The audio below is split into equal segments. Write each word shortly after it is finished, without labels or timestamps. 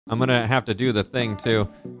I'm gonna have to do the thing too.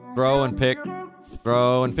 Throw and pick,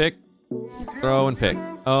 throw and pick, throw and pick.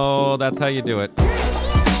 Oh, that's how you do it.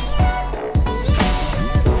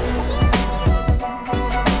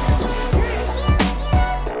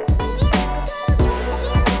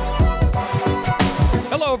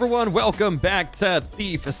 Hello everyone, welcome back to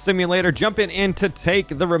Thief Simulator. Jumping in to take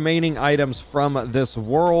the remaining items from this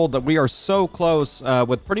world. We are so close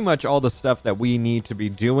with pretty much all the stuff that we need to be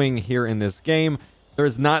doing here in this game.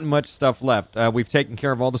 There's not much stuff left. We've taken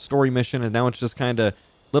care of all the story mission, and now it's just kind of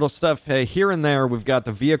little stuff here and there. We've got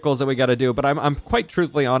the vehicles that we got to do, but I'm quite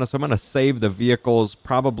truthfully honest. I'm going to save the vehicles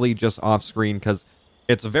probably just off screen because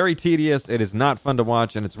it's very tedious. It is not fun to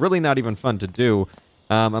watch, and it's really not even fun to do.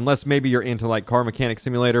 Unless maybe you're into like Car Mechanic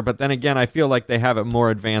Simulator, but then again, I feel like they have it more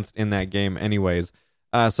advanced in that game anyways.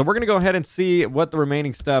 So we're going to go ahead and see what the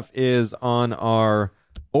remaining stuff is on our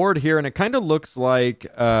board here, and it kind of looks like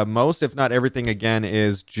most, if not everything, again,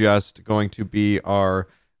 is just going to be our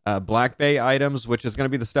Black Bay items, which is going to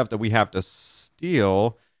be the stuff that we have to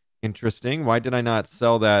steal. Interesting. Why did I not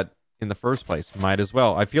sell that in the first place? Might as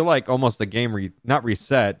well. I feel like almost the game not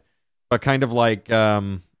reset, but kind of like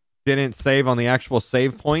didn't save on the actual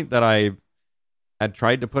save point that I had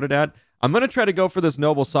tried to put it at. I'm going to try to go for this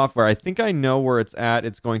noble software. I think I know where it's at.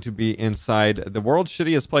 It's going to be inside the world's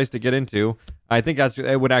shittiest place to get into. I think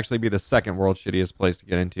it would actually be the second world's shittiest place to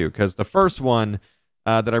get into, because the first one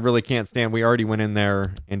that I really can't stand, we already went in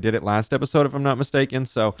there and did it last episode, if I'm not mistaken.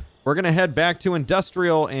 So we're going to head back to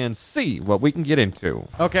Industrial and see what we can get into.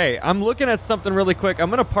 Okay, I'm looking at something really quick.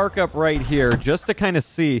 I'm going to park up right here just to kind of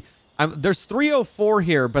see. There's 304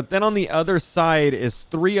 here, but then on the other side is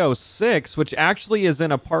 306, which actually is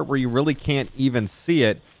in a part where you really can't even see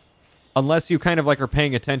it unless you kind of like are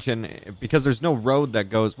paying attention, because there's no road that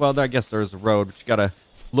goes. Well, I guess there's a road, but you got to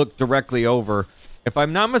look directly over. If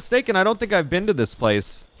I'm not mistaken, I don't think I've been to this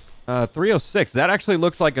place. 306, that actually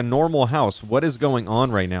looks like a normal house. What is going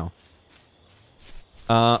on right now?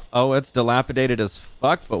 Oh, it's dilapidated as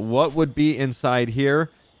fuck, but what would be inside here?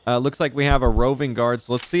 Looks like we have a roving guard,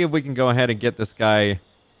 so let's see if we can go ahead and get this guy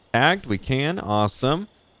tagged. We can. Awesome.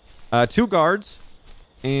 2 guards,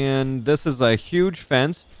 and this is a huge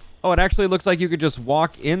fence. Oh, it actually looks like you could just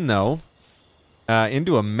walk in, though,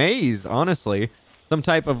 into a maze, honestly. Some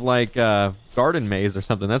type of, like, garden maze or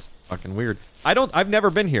something. That's fucking weird. I've never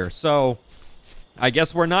been here, so I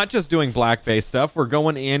guess we're not just doing Black Bay stuff. We're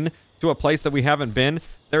going in to a place that we haven't been.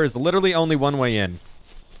 There is literally only one way in.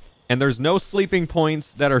 And there's no sleeping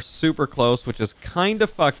points that are super close, which is kind of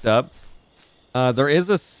fucked up. There is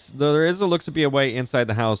a looks to be a way inside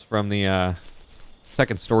the house from the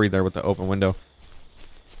second story there with the open window.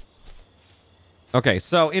 Okay,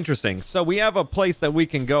 so interesting. So we have a place that we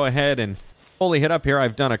can go ahead and fully hit up here.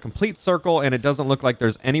 I've done a complete circle, and it doesn't look like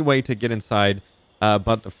there's any way to get inside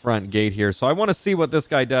but the front gate here. So I want to see what this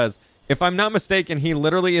guy does. If I'm not mistaken, he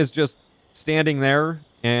literally is just standing there,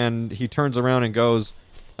 and he turns around and goes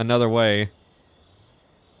another way.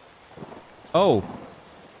 Oh.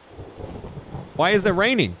 Why is it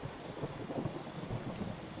raining?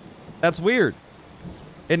 That's weird.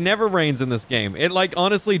 It never rains in this game. It, like,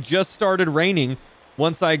 honestly just started raining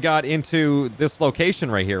once I got into this location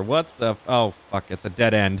right here. What the... Oh, fuck. It's a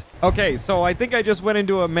dead end. Okay, so I think I just went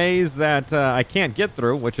into a maze that I can't get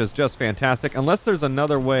through, which is just fantastic. Unless there's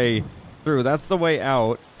another way through. That's the way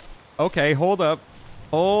out. Okay, hold up.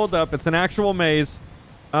 Hold up. It's an actual maze.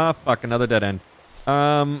 Ah, fuck, another dead end.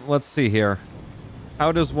 Let's see here.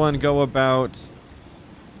 How does one go about...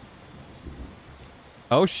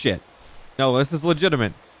 Oh, shit. No, this is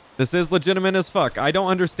legitimate. This is legitimate as fuck. I don't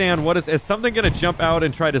understand what is something going to jump out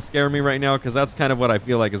and try to scare me right now? Because that's kind of what I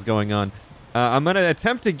feel like is going on. I'm going to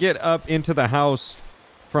attempt to get up into the house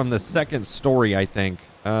from the second story, I think.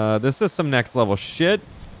 This is some next level shit.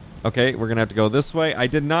 Okay, we're going to have to go this way. I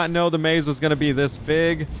did not know the maze was going to be this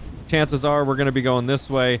big. Chances are we're going to be going this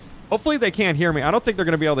way. Hopefully they can't hear me. I don't think they're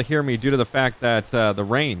going to be able to hear me due to the fact that the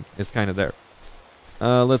rain is kind of there.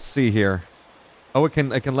 Let's see here. Oh, it can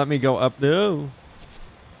let me go up. No.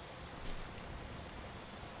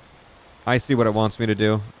 I see what it wants me to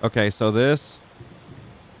do. Okay, so this.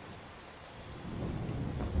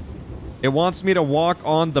 It wants me to walk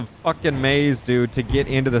on the fucking maze, dude, to get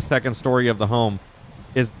into the second story of the home.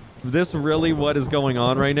 Is this really what is going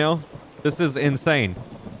on right now? This is insane.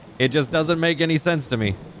 It just doesn't make any sense to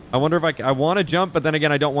me. I wonder if I want to jump, but then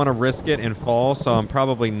again, I don't want to risk it and fall, so I'm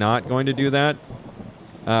probably not going to do that.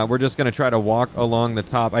 We're just going to try to walk along the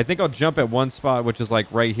top. I think I'll jump at one spot, which is like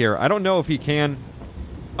right here. I don't know if he can.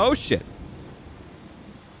 Oh, shit.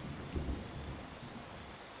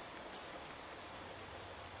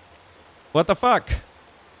 What the fuck?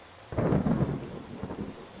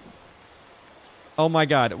 Oh my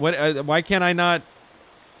God. What? Why can't I not?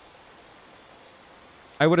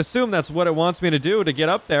 I would assume that's what it wants me to do to get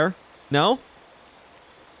up there. No?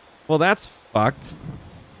 Well, that's fucked.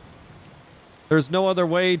 There's no other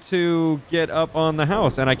way to get up on the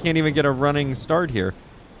house, and I can't even get a running start here.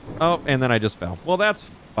 Oh, and then I just fell. Well, that's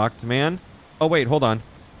fucked, man. Oh, wait, hold on.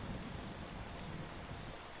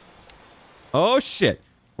 Oh, shit.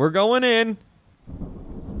 We're going in.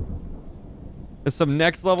 It's some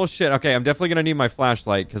next level shit. Okay, I'm definitely going to need my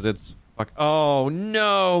flashlight because it's... Fuck. Oh,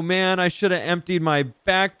 no, man. I should have emptied my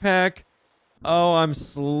backpack. Oh, I'm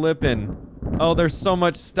slipping. Oh, there's so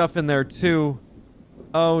much stuff in there, too.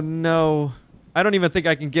 Oh, no. I don't even think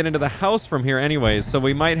I can get into the house from here anyways, so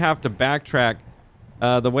we might have to backtrack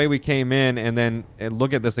the way we came in and then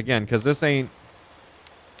look at this again, because this ain't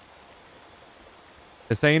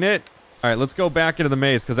it. All right, let's go back into the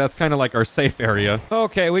maze, because that's kind of like our safe area.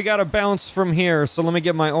 Okay, we got to bounce from here, so let me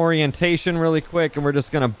get my orientation really quick, and we're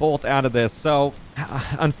just going to bolt out of this. So,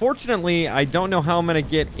 unfortunately, I don't know how I'm going to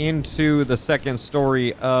get into the second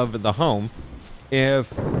story of the home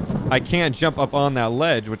if I can't jump up on that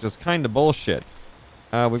ledge, which is kind of bullshit.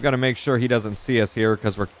 We've got to make sure he doesn't see us here,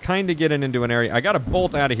 because we're kind of getting into an area. I got to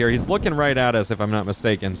bolt out of here. He's looking right at us, if I'm not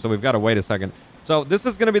mistaken, so we've got to wait a second. So this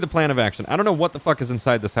is going to be the plan of action. I don't know what the fuck is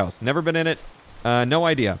inside this house. Never been in it. No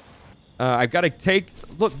idea. I've got to take...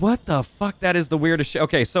 Look, what the fuck? That is the weirdest shit.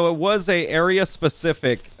 Okay, so it was a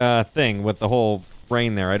area-specific thing with the whole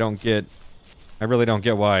rain there. I really don't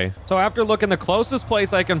get why. So after looking, the closest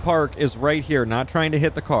place I can park is right here, not trying to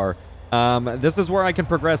hit the car. This is where I can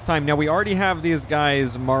progress time. Now, we already have these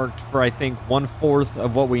guys marked for, I think, 1/4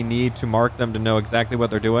 of what we need to mark them to know exactly what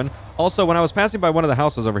they're doing. Also, when I was passing by one of the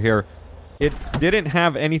houses over here, it didn't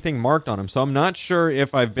have anything marked on them, so I'm not sure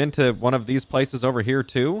if I've been to one of these places over here,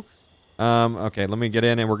 too. Okay, let me get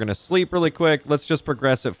in, and we're going to sleep really quick. Let's just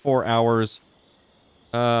progress at 4 hours.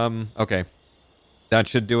 Okay. That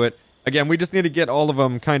should do it. Again, we just need to get all of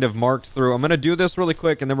them kind of marked through. I'm going to do this really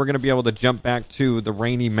quick, and then we're going to be able to jump back to the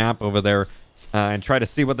rainy map over there and try to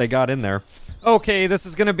see what they got in there. Okay, this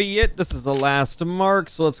is going to be it. This is the last mark,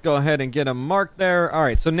 so let's go ahead and get them marked there. All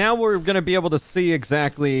right, so now we're going to be able to see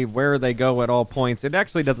exactly where they go at all points. It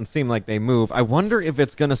actually doesn't seem like they move. I wonder if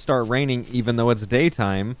it's going to start raining even though it's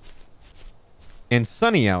daytime and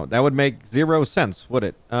sunny out. That would make 0 sense, would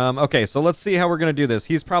it? Okay, so let's see how we're going to do this.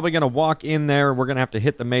 He's probably going to walk in there. We're going to have to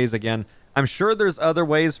hit the maze again. I'm sure there's other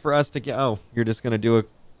ways for us to get... Oh, you're just going to do a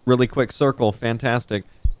really quick circle. Fantastic.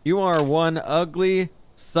 You are one ugly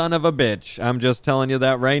son of a bitch. I'm just telling you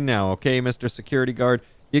that right now, okay, Mr. Security Guard?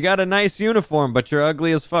 You got a nice uniform, but you're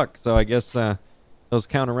ugly as fuck. So I guess those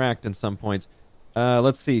counteract in some points.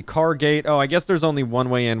 Let's see. Car gate. Oh, I guess there's only one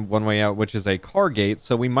way in, one way out, which is a car gate.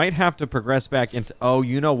 So we might have to progress back into... Oh,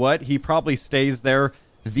 you know what? He probably stays there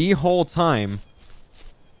the whole time.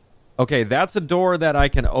 Okay, that's a door that I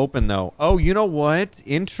can open, though. Oh, you know what?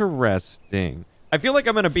 Interesting. I feel like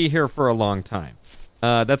I'm going to be here for a long time.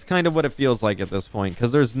 That's kind of what it feels like at this point,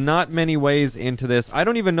 because there's not many ways into this. I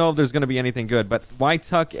don't even know if there's going to be anything good, but why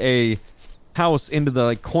tuck a house into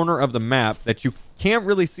the corner of the map that you can't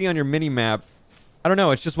really see on your mini-map? I don't know.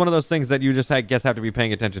 It's just one of those things that you just, I guess, have to be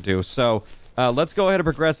paying attention to. So let's go ahead and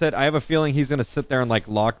progress it. I have a feeling he's going to sit there and, like,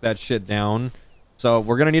 lock that shit down. So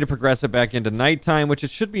we're going to need to progress it back into nighttime, which it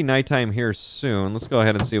should be nighttime here soon. Let's go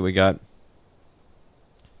ahead and see what we got.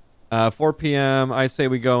 4 p.m. I say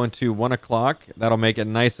we go into 1 o'clock. That'll make it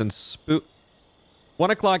nice and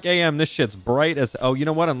 1 o'clock a.m. This shit's bright as... Oh, you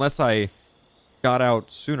know what? Unless I got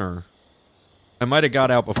out sooner. I might have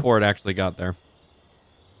got out before it actually got there.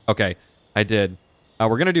 Okay, I did.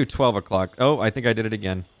 We're going to do 12 o'clock. Oh, I think I did it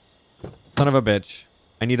again. Son of a bitch.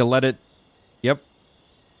 I need to let it... Yep.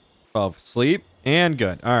 12. Sleep. And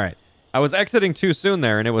good. All right. I was exiting too soon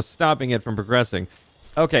there, and it was stopping it from progressing.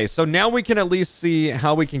 Okay, so now we can at least see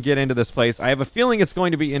how we can get into this place. I have a feeling it's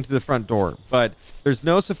going to be into the front door, but there's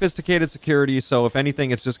no sophisticated security, so if anything,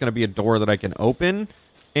 it's just going to be a door that I can open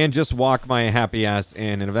and just walk my happy ass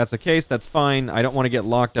in. And if that's the case, that's fine. I don't want to get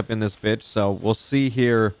locked up in this bitch, so we'll see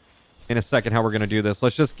here in a second how we're going to do this.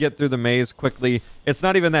 Let's just get through the maze quickly. It's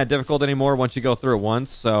not even that difficult anymore once you go through it once,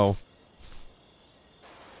 so...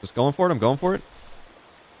 Just going for it. I'm going for it.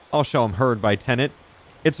 I'll show him heard by tenant.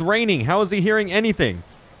 It's raining. How is he hearing anything?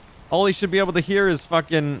 All he should be able to hear is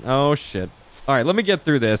fucking... Oh, shit. All right, let me get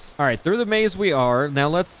through this. All right, through the maze we are. Now,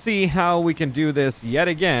 let's see how we can do this yet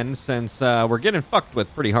again, since we're getting fucked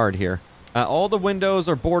with pretty hard here. All the windows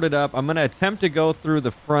are boarded up. I'm going to attempt to go through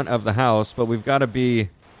the front of the house, but we've got to be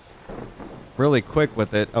really quick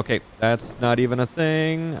with it. Okay, that's not even a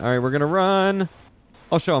thing. All right, we're going to run.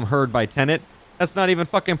 I'll show him heard by tenant. That's not even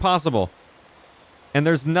fucking possible. And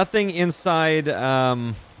there's nothing inside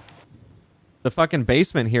the fucking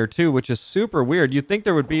basement here, too, which is super weird. You'd think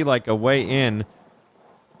there would be, like, a way in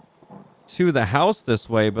to the house this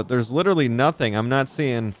way, but there's literally nothing. I'm not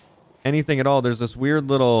seeing anything at all. There's this weird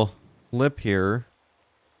little lip here.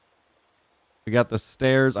 We got the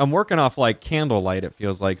stairs. I'm working off, like, candlelight, it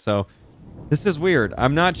feels like, so this is weird.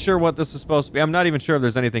 I'm not sure what this is supposed to be. I'm not even sure if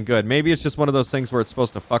there's anything good. Maybe it's just one of those things where it's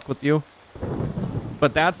supposed to fuck with you.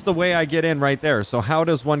 But that's the way I get in right there. So how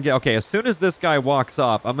does one get... Okay, as soon as this guy walks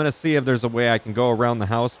off, I'm going to see if there's a way I can go around the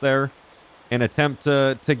house there and attempt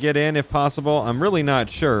to get in if possible. I'm really not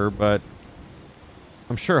sure, but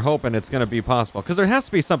I'm sure hoping it's going to be possible. Because there has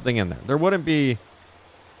to be something in there. There wouldn't be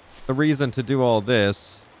the reason to do all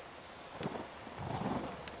this.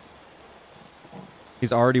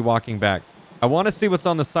 He's already walking back. I want to see what's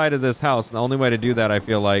on the side of this house. And the only way to do that, I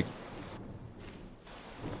feel like...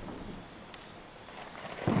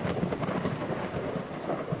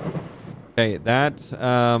 Okay, that,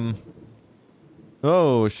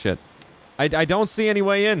 oh, shit. I don't see any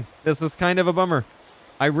way in. This is kind of a bummer.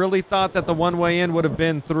 I really thought that the one way in would have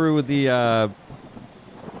been through the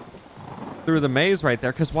maze right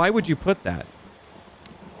there. Because why would you put that?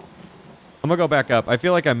 I'm going to go back up. I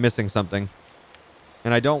feel like I'm missing something.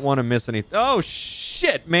 And I don't want to miss anything. Oh,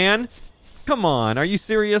 shit, man. Come on. Are you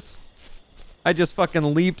serious? I just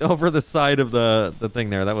fucking leaped over the side of the thing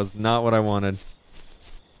there. That was not what I wanted.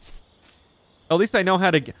 At least I know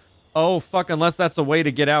how to get... Oh, fuck, unless that's a way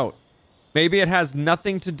to get out. Maybe it has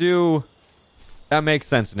nothing to do... That makes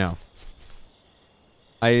sense now.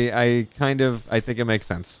 I think it makes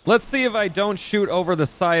sense. Let's see if I don't shoot over the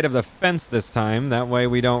side of the fence this time. That way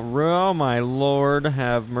we don't... Oh, my lord,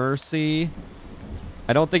 have mercy.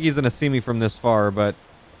 I don't think he's going to see me from this far, but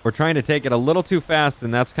we're trying to take it a little too fast,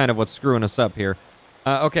 and that's kind of what's screwing us up here.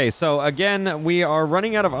 Okay, so again, we are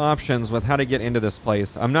running out of options with how to get into this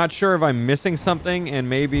place. I'm not sure if I'm missing something, and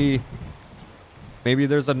maybe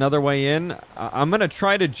there's another way in. I'm going to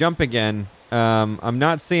try to jump again. I'm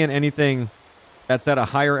not seeing anything that's at a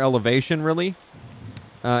higher elevation, really.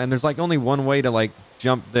 And there's, like, only one way to, like,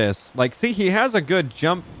 jump this. Like, see, he has a good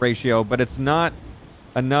jump ratio, but it's not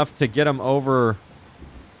enough to get him over...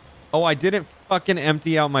 Oh, I didn't fucking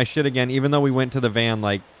empty out my shit again, even though we went to the van,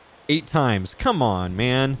 like, 8 times. Come on,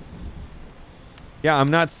 man. Yeah, I'm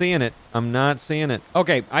not seeing it. I'm not seeing it.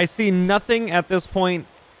 Okay, I see nothing at this point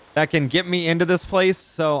that can get me into this place,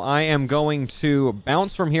 so I am going to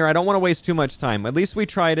bounce from here. I don't want to waste too much time. At least we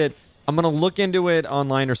tried it. I'm going to look into it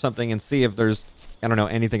online or something and see if there's, I don't know,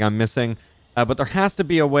 anything I'm missing. But there has to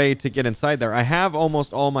be a way to get inside there. I have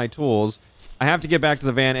almost all my tools. I have to get back to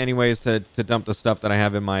the van anyways to dump the stuff that I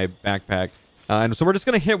have in my backpack. And so we're just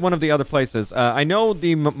going to hit one of the other places. I know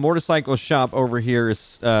the motorcycle shop over here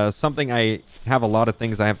is something I have a lot of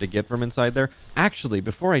things I have to get from inside there. Actually,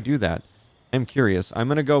 before I do that, I'm curious. I'm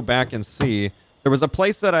going to go back and see. There was a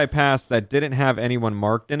place that I passed that didn't have anyone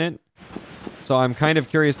marked in it. So I'm kind of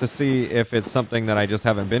curious to see if it's something that I just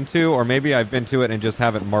haven't been to, or maybe I've been to it and just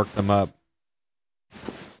haven't marked them up.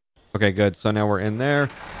 Okay, good. So now we're in there.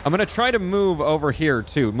 I'm going to try to move over here,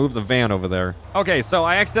 too. Move the van over there. Okay, so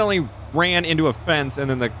I accidentally ran into a fence, and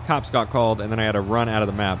then the cops got called, and then I had to run out of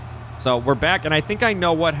the map. So we're back, and I think I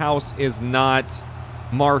know what house is not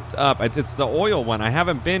marked up. It's the oil one. I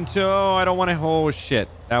haven't been to... Oh, I don't want to... Oh, shit.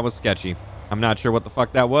 That was sketchy. I'm not sure what the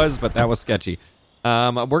fuck that was, but that was sketchy.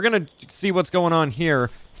 We're going to see what's going on here.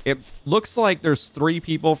 It looks like there's 3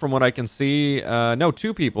 people from what I can see. No,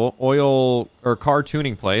 2 people. Oil or car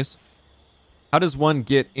tuning place. How does one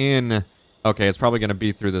get in? Okay, it's probably going to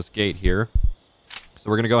be through this gate here. So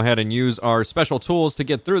we're going to go ahead and use our special tools to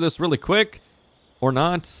get through this really quick. Or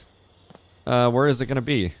not. Where is it going to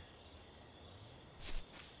be?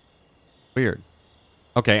 Weird.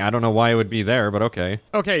 Okay, I don't know why it would be there, but okay.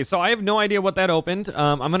 Okay, so I have no idea what that opened.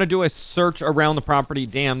 I'm going to do a search around the property.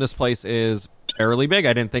 Damn, this place is fairly big.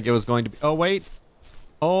 I didn't think it was going to be... Oh, wait.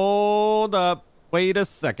 Hold up. Wait a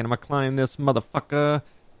second. I'm going to climb this motherfucker.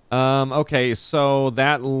 Okay, so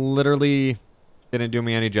that literally didn't do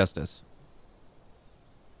me any justice.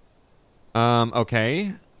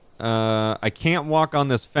 Okay. I can't walk on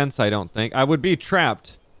this fence, I don't think. I would be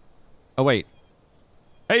trapped. Oh, wait.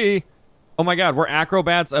 Hey! Oh my god, we're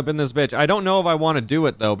acrobats up in this bitch. I don't know if I want to do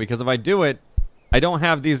it, though, because if I do it, I don't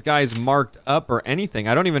have these guys marked up or anything.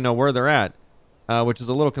 I don't even know where they're at, which is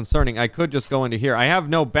a little concerning. I could just go into here. I have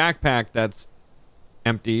no backpack that's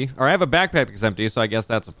empty. Or I have a backpack that's empty, so I guess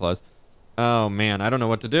that's a plus. Oh, man, I don't know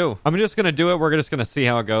what to do. I'm just going to do it. We're just going to see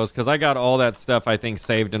how it goes, because I got all that stuff, I think,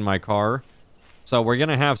 saved in my car. So we're going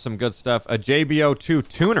to have some good stuff. A JBO2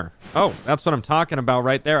 tuner. Oh, that's what I'm talking about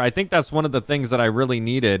right there. I think that's one of the things that I really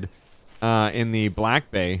needed in the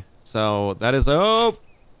Black Bay. So that is... Oh!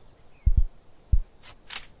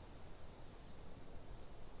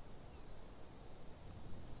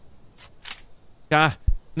 God,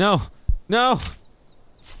 no, no.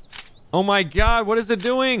 Oh my God, what is it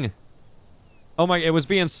doing? Oh my, it was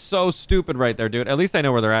being so stupid right there, dude. At least I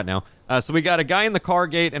know where they're at now. So we got a guy in the car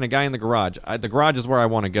gate and a guy in the garage. The garage is where I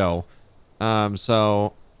want to go.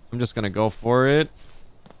 So I'm just going to go for it.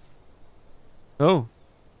 Oh.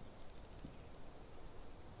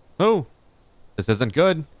 Oh. This isn't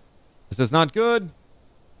good. This is not good.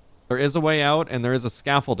 There is a way out and there is a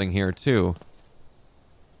scaffolding here too.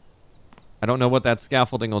 I don't know what that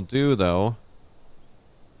scaffolding will do, though.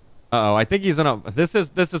 Uh-oh, I think he's in a... This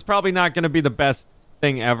is probably not going to be the best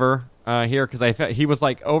thing ever here, because he was,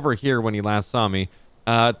 like, over here when he last saw me.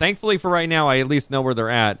 Thankfully, for right now, I at least know where they're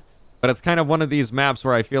at. But it's kind of one of these maps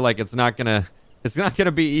where I feel like it's not going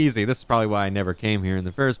to be easy. This is probably why I never came here in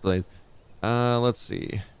the first place. Let's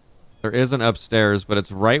see. There is an upstairs, but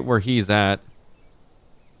it's right where he's at,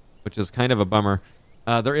 which is kind of a bummer.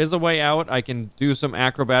 There is a way out. I can do some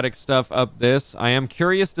acrobatic stuff up this. I am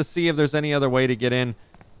curious to see if there's any other way to get in.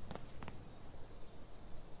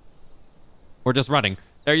 We're just running.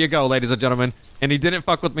 There you go, ladies and gentlemen. And he didn't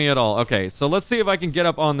fuck with me at all. Okay, so let's see if I can get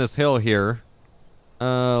up on this hill here.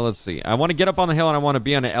 Let's see. I want to get up on the hill and I want to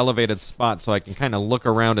be on an elevated spot so I can kind of look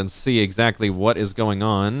around and see exactly what is going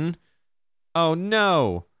on. Oh,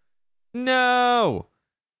 no. No!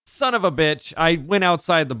 Son of a bitch. I went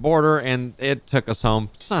outside the border and it took us home.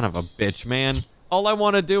 Son of a bitch, man. All I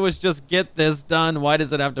want to do is just get this done. Why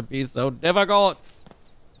does it have to be so difficult?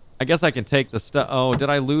 I guess I can take the stuff. Oh, did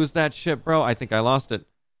I lose that shit, bro? I think I lost it.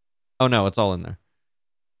 Oh, no, it's all in there.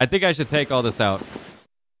 I think I should take all this out.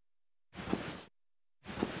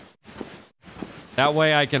 That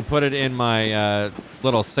way I can put it in my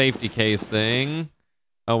little safety case thing.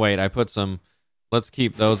 Oh, wait, I put some... Let's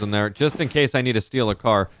keep those in there, just in case I need to steal a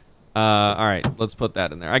car. All right, let's put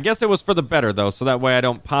that in there. I guess it was for the better, though, so that way I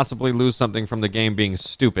don't possibly lose something from the game being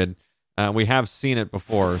stupid. We have seen it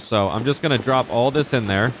before, so I'm just going to drop all this in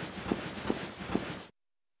there.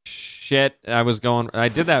 Shit, I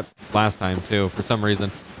did that last time, too, for some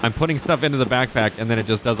reason. I'm putting stuff into the backpack, and then it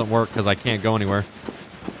just doesn't work because I can't go anywhere.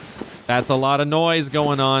 That's a lot of noise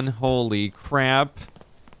going on. Holy crap.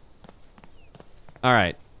 All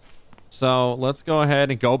right. So let's go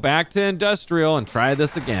ahead and go back to industrial and try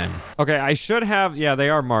this again. Okay, I should have... Yeah, they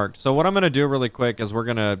are marked. So what I'm going to do really quick is we're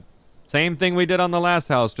going to... Same thing we did on the last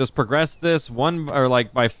house. Just progress this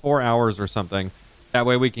by 4 hours or something. That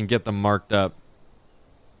way we can get them marked up.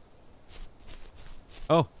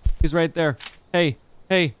 Oh, he's right there. Hey,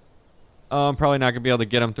 hey. Oh, I'm probably not going to be able to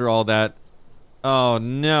get him through all that. Oh,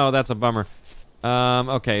 no, that's a bummer.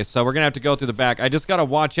 Okay, so we're gonna have to go through the back. I just gotta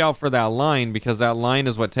watch out for that line because that line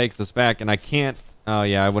is what takes us back, and I can't... Oh,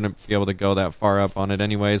 yeah, I wouldn't be able to go that far up on it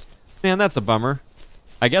anyways. Man, that's a bummer.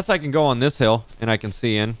 I guess I can go on this hill, and I can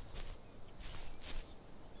see in.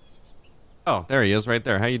 Oh, there he is right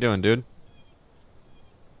there. How you doing, dude?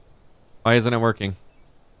 Why isn't it working?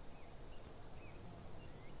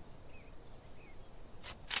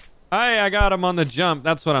 Hi, I got him on the jump.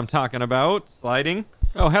 That's what I'm talking about. Sliding.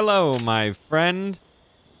 Oh, hello, my friend.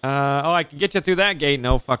 Oh, I can get you through that gate.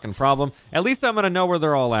 No fucking problem. At least I'm going to know where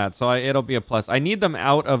they're all at, so it'll be a plus. I need them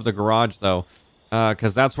out of the garage, though,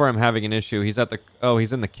 because that's where I'm having an issue. He's at the... Oh,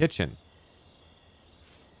 he's in the kitchen.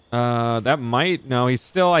 That might... No, he's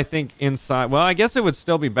still, I think, inside. Well, I guess it would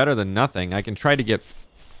still be better than nothing. I can try to get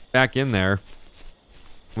back in there.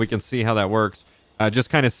 We can see how that works. Just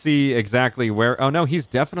kind of see exactly where... Oh, no, he's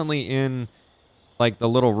definitely in, like, the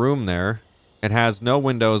little room there. It has no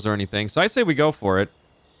windows or anything. So I say we go for it.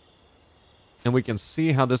 And we can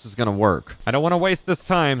see how this is going to work. I don't want to waste this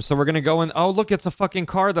time, so we're going to go in... Oh, look, it's a fucking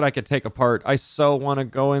car that I could take apart. I so want to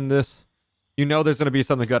go in this. You know there's going to be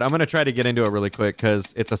something good. I'm going to try to get into it really quick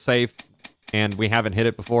because it's a safe and we haven't hit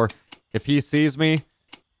it before. If he sees me,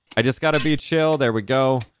 I just got to be chill. There we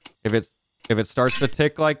go. If it starts to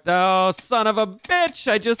tick like... Oh, son of a bitch!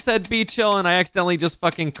 I just said be chill and I accidentally just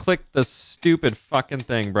fucking clicked the stupid fucking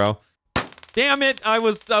thing, bro. Damn it! I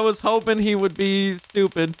was hoping he would be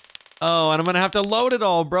stupid. Oh, and I'm gonna have to load it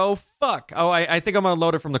all, bro. Fuck. Oh, I think I'm gonna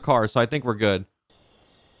load it from the car, so I think we're good.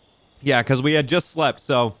 Yeah, because we had just slept,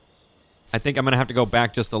 so I think I'm gonna have to go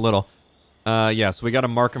back just a little. Yeah, so we gotta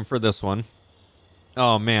mark him for this one.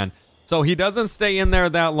 Oh, man. So he doesn't stay in there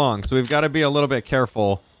that long, so we've got to be a little bit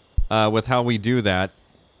careful with how we do that.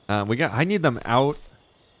 I need them out.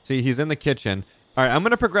 See, he's in the kitchen. All right, I'm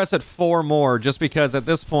gonna progress it 4 more, just because at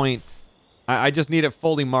this point... I just need it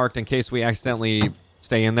fully marked in case we accidentally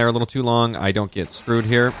stay in there a little too long. I don't get screwed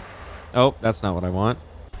here. Oh, that's not what I want.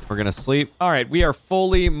 We're going to sleep. All right, we are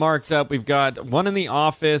fully marked up. We've got one in the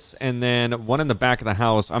office and then one in the back of the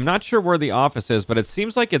house. I'm not sure where the office is, but it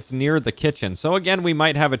seems like it's near the kitchen. So again, we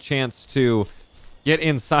might have a chance to get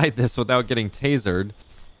inside this without getting tasered.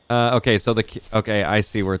 Okay, so okay, I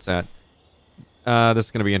see where it's at. This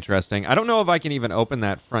is going to be interesting. I don't know if I can even open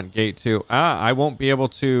that front gate too. I won't be able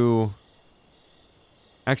to.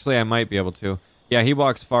 Actually, I might be able to. Yeah, he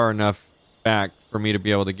walks far enough back for me to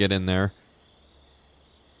be able to get in there.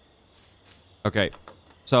 Okay,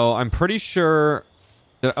 so I'm pretty sure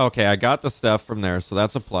that, okay, I got the stuff from there, so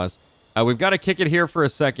that's a plus. We've got to kick it here for a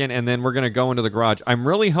second, and then we're going to go into the garage. I'm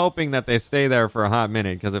really hoping that they stay there for a hot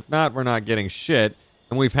minute, because if not, we're not getting shit.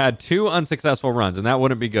 And we've had 2 unsuccessful runs, and that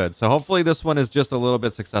wouldn't be good. So hopefully this one is just a little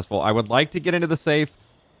bit successful. I would like to get into the safe,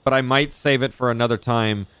 but I might save it for another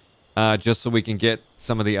time, just so we can get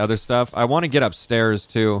some of the other stuff. I want to get upstairs,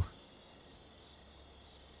 too.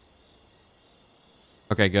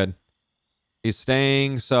 Okay, good. He's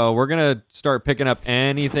staying, so we're going to start picking up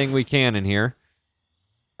anything we can in here.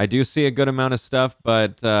 I do see a good amount of stuff,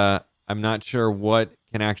 but I'm not sure what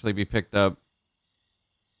can actually be picked up.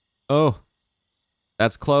 Oh,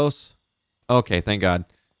 that's close. Okay, thank God.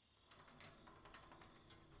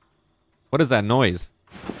 What is that noise?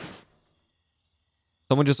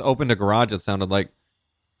 Someone just opened a garage, it sounded like.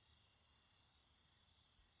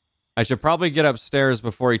 I should probably get upstairs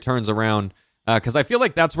before he turns around. Because I feel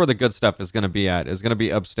like that's where the good stuff is going to be at. Is going to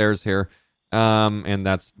be upstairs here. And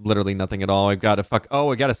that's literally nothing at all. I've got to oh,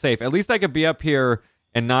 we got a safe. At least I could be up here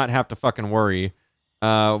and not have to fucking worry. We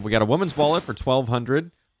got a woman's wallet for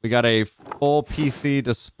 $1,200. We got a full PC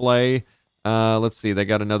display. Let's see. They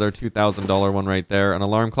got another $2,000 one right there. An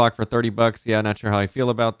alarm clock for $30. Yeah, not sure how I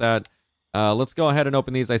feel about that. Let's go ahead and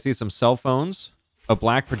open these. I see some cell phones. A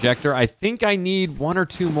black projector. I think I need 1 or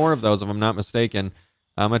 2 more of those if I'm not mistaken.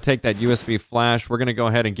 I'm going to take that USB flash. We're going to go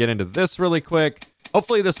ahead and get into this really quick.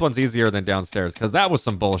 Hopefully this one's easier than downstairs, because that was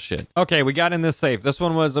some bullshit. Okay, we got in this safe. This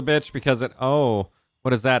one was a bitch because it... Oh,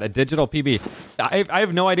 what is that? A digital PB. I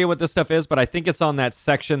have no idea what this stuff is, but I think it's on that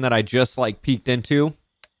section that I just, like, peeked into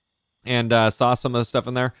and saw some of the stuff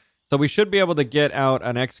in there. So we should be able to get out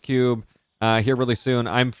an X Cube here really soon.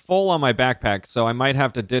 I'm full on my backpack, so I might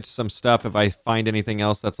have to ditch some stuff if I find anything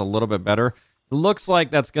else that's a little bit better. Looks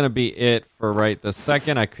like that's going to be it for right this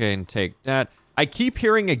second. I can take that. I keep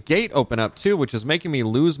hearing a gate open up, too, which is making me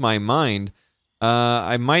lose my mind.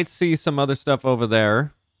 I might see some other stuff over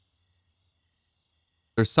there.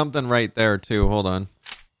 There's something right there, too. Hold on.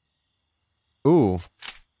 Ooh.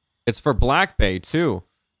 It's for Black Bay, too.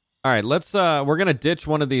 All right, let's... we're going to ditch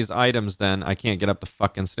one of these items, then. I can't get up the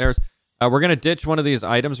fucking stairs. We're going to ditch one of these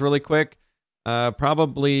items really quick.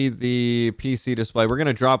 Probably the PC display. We're going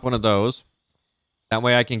to drop one of those. That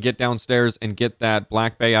way I can get downstairs and get that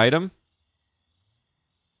Black Bay item.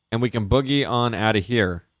 And we can boogie on out of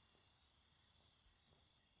here.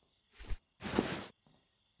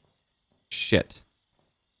 Shit.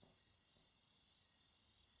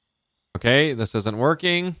 Okay, this isn't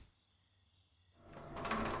working.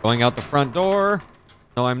 Going out the front door.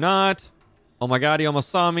 No, I'm not. Oh my God, he almost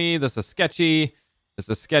saw me. This is sketchy. This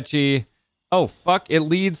is sketchy. Oh, fuck, it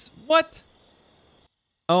leads... What?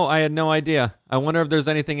 Oh, I had no idea. I wonder if there's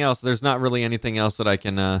anything else. There's not really anything else that I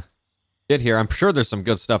can get here. I'm sure there's some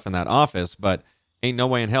good stuff in that office, but ain't no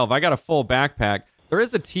way in hell. If I got a full backpack, there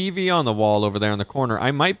is a TV on the wall over there in the corner.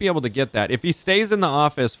 I might be able to get that. If he stays in the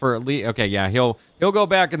office for at least... Okay, yeah, he'll go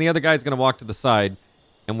back, and the other guy's going to walk to the side,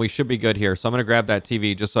 and we should be good here. So I'm going to grab that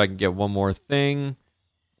TV just so I can get one more thing.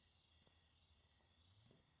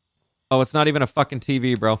 Oh, it's not even a fucking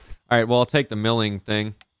TV, bro. All right, well, I'll take the milling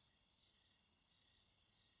thing.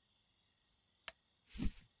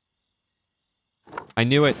 I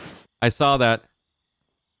knew it. I saw that.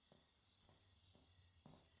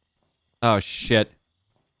 Oh, shit.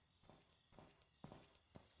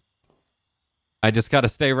 I just gotta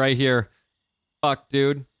stay right here. Fuck,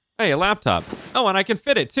 dude. Hey, a laptop. Oh, and I can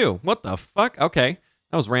fit it, too. What the fuck? Okay.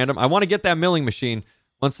 That was random. I want to get that milling machine.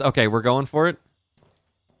 Okay, we're going for it.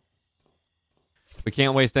 We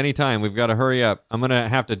can't waste any time. We've got to hurry up. I'm going to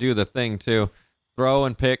have to do the thing, too. Throw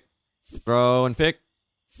and pick. Throw and pick.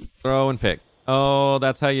 Throw and pick. Oh,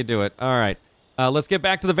 that's how you do it. All right. Let's get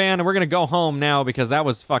back to the van, and we're going to go home now because that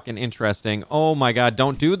was fucking interesting. Oh, my God.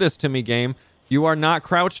 Don't do this to me, game. You are not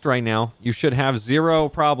crouched right now. You should have 0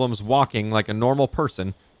 problems walking like a normal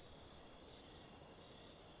person.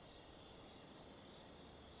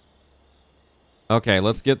 Okay,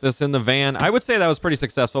 let's get this in the van. I would say that was pretty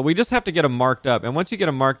successful. We just have to get them marked up. And once you get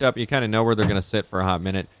them marked up, you kind of know where they're going to sit for a hot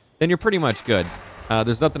minute. Then you're pretty much good.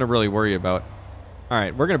 There's nothing to really worry about. All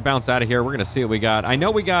right, we're going to bounce out of here. We're going to see what we got. I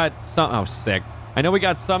know we got some... Oh, sick. I know we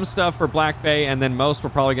got some stuff for Black Bay, and then most we're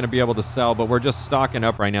probably going to be able to sell, but we're just stocking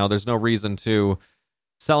up right now. There's no reason to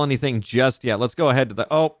sell anything just yet. Let's go ahead to the...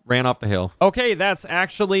 Oh, ran off the hill. Okay, that's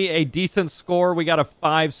actually a decent score. We got a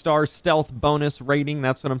 5-star stealth bonus rating.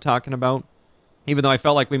 That's what I'm talking about. Even though I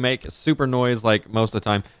felt like we make super noise like most of the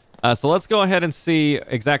time. So let's go ahead and see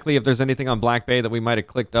exactly if there's anything on Black Bay that we might have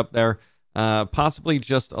clicked up there. Possibly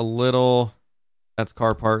just a little... That's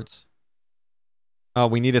car parts. Oh,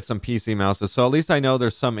 we needed some PC mouses. So at least I know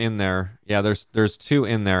there's some in there. Yeah, there's 2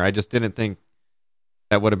 in there. I just didn't think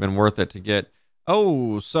that would have been worth it to get.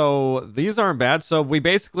 Oh, so these aren't bad. So we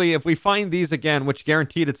basically, if we find these again, which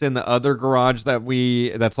guaranteed it's in the other garage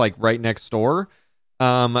that's like right next door,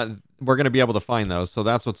 we're going to be able to find those. So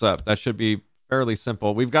that's what's up. That should be fairly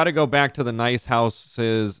simple. We've got to go back to the nice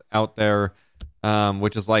houses out there,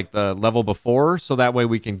 which is like the level before, so that way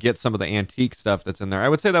we can get some of the antique stuff that's in there. I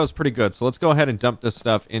would say that was pretty good. So let's go ahead and dump this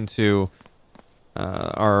stuff into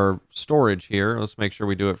our storage here. Let's make sure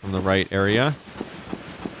we do it from the right area.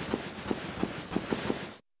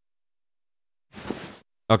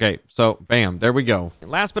 Okay, so bam, there we go.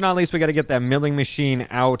 Last but not least, we got to get that milling machine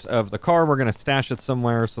out of the car. We're going to stash it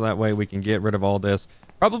somewhere so that way we can get rid of all this.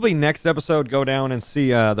 Probably next episode, go down and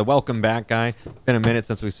see the welcome back guy. Been a minute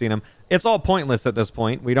since we've seen him. It's all pointless at this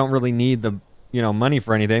point. We don't really need the money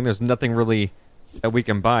for anything. There's nothing really that we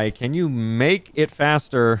can buy. Can you make it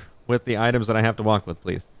faster with the items that I have to walk with,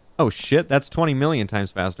 please? Oh shit, that's 20 million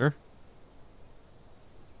times faster.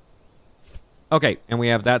 Okay, and we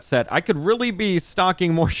have that set. I could really be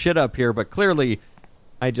stocking more shit up here, but clearly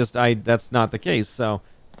that's not the case. So,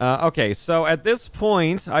 okay, so at this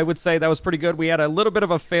point, I would say that was pretty good. We had a little bit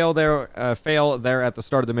of a fail there at the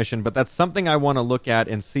start of the mission, but that's something I want to look at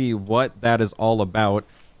and see what that is all about.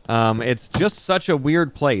 It's just such a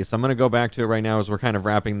weird place. I'm going to go back to it right now as we're kind of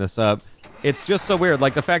wrapping this up. It's just so weird.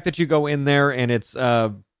 Like the fact that you go in there and it's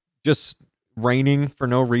just raining for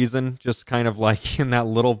no reason, just kind of like in that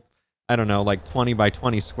little... I don't know, like 20 by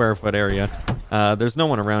 20 square foot area. There's no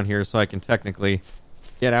one around here, so I can technically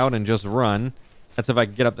get out and just run. That's if I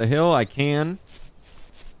can get up the hill, I can.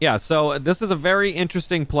 Yeah, so this is a very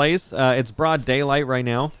interesting place. It's broad daylight right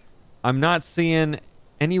now. I'm not seeing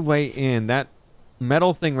any way in. That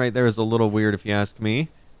metal thing right there is a little weird if you ask me.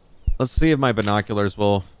 Let's see if my binoculars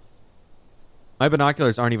will... My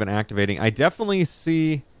binoculars aren't even activating. I definitely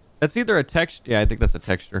see... That's either a texture... Yeah, I think that's a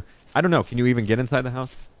texture. I don't know. Can you even get inside the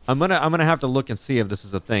house? I'm gonna have to look and see if this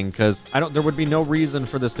is a thing, because there would be no reason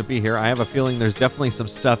for this to be here. I have a feeling there's definitely some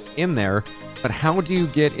stuff in there, but how do you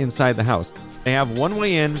get inside the house? They have one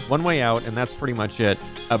way in, one way out, and that's pretty much it.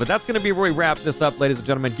 But that's going to be where we wrap this up, ladies and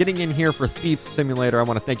gentlemen. Getting in here for Thief Simulator. I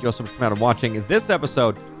want to thank you all so much for coming out and watching this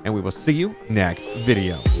episode, and we will see you next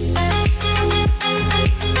video.